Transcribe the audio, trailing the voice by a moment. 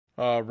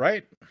All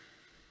right.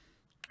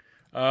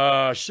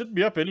 Should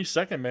be up any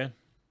second, man.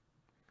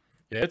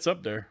 Yeah, it's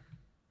up there.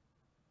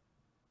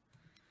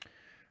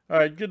 All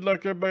right, good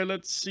luck, everybody.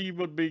 Let's see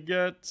what we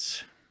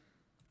get.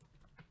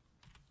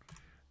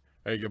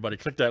 There you go, buddy.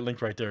 Click that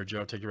link right there,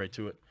 Joe. I'll take you right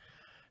to it.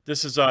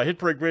 This is Hit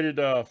Parade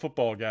graded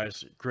football,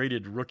 guys.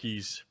 Graded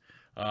rookies,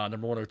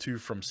 number 102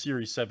 from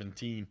Series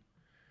 17.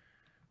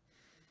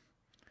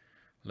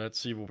 Let's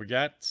see what we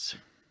got.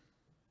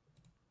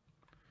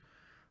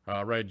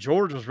 All right,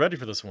 George was ready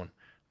for this one.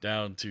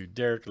 Down to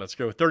Derek. Let's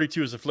go.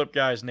 32 is the flip,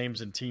 guys.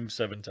 Names and teams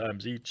 7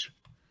 times each.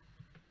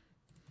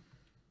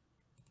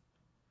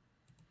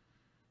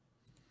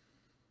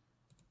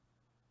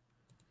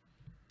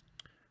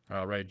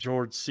 All right,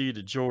 George C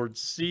to George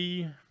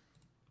C.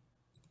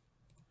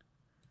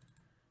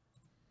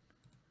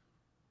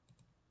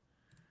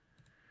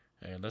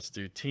 And let's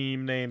do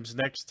team names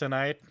next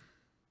tonight.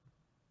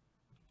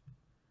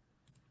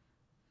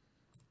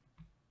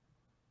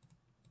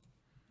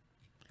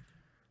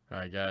 All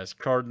right, guys.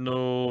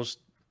 Cardinals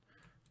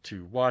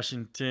to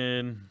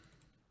Washington.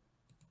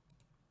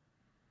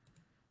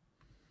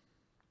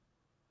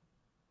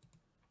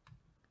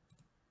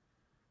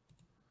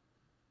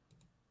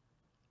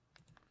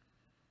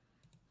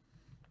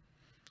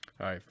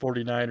 All right,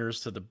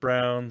 49ers to the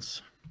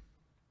Browns.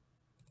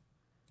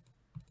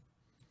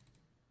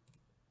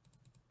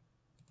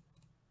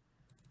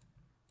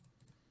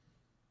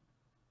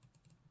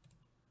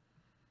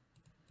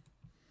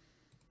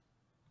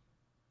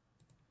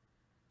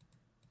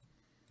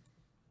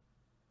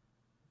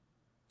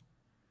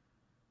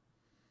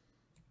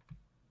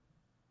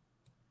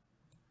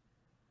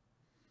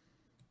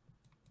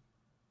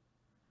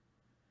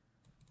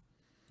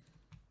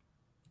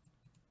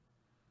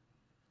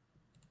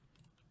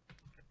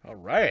 All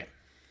right.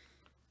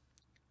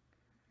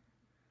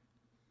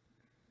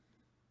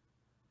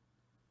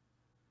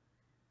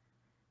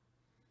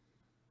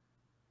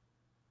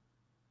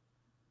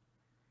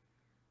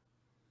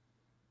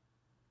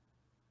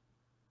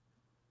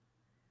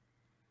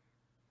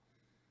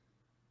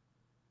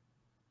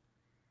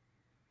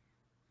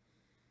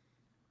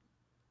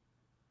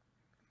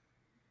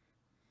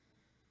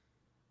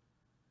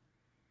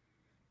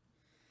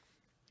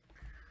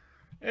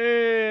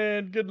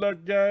 And good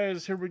luck,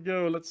 guys. Here we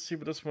go. Let's see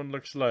what this one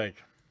looks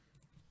like.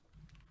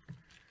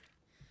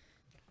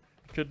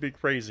 Could be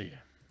crazy.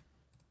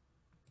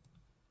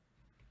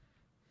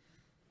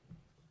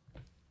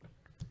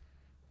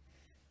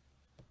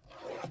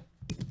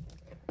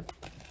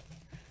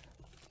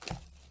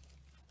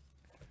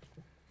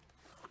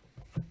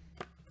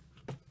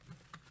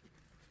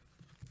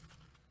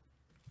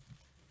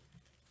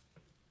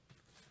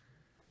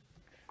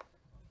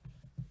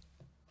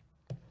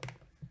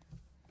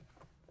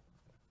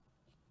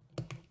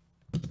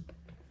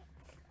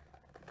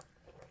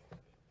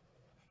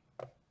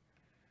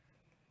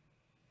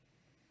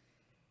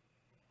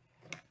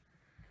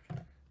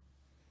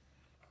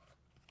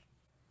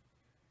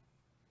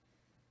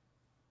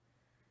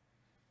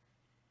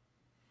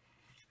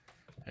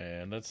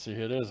 And let's see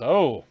who it is.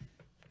 Oh,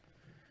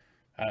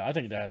 I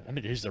think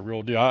he's the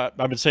real deal. I've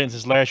been saying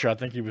since last year. I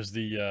think he was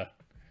the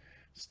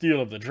steal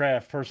of the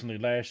draft personally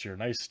last year.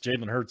 Nice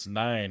Jalen Hurts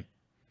 9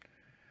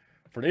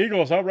 for the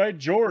Eagles. All right,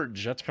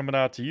 George, that's coming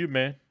out to you,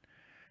 man.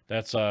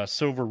 That's a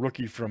silver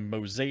rookie from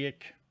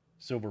Mosaic,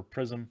 silver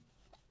prism.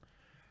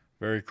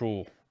 Very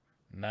cool.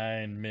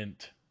 9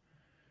 mint.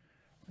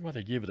 Why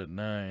they give it a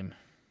 9?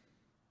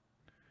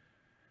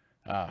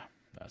 Ah,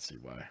 I see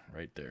why.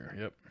 Right there.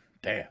 Yep.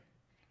 Damn.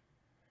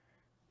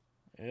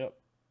 Yep.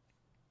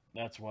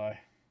 That's why.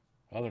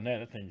 Other than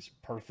that thing's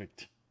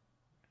perfect.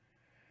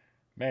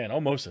 Man,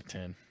 almost a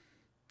 10.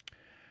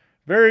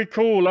 Very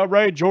cool. All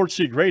right, George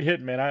C. Great hit,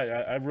 man.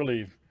 I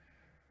really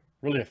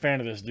a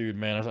fan of this dude,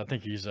 man. I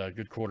think he's a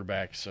good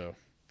quarterback, so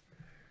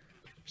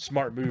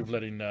smart move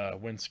letting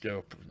Wentz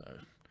go.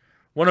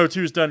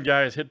 102 is done,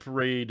 guys. Hit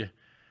Parade,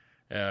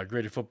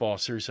 graded football,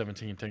 Series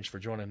 17. Thanks for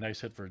joining.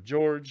 Nice hit for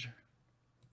George.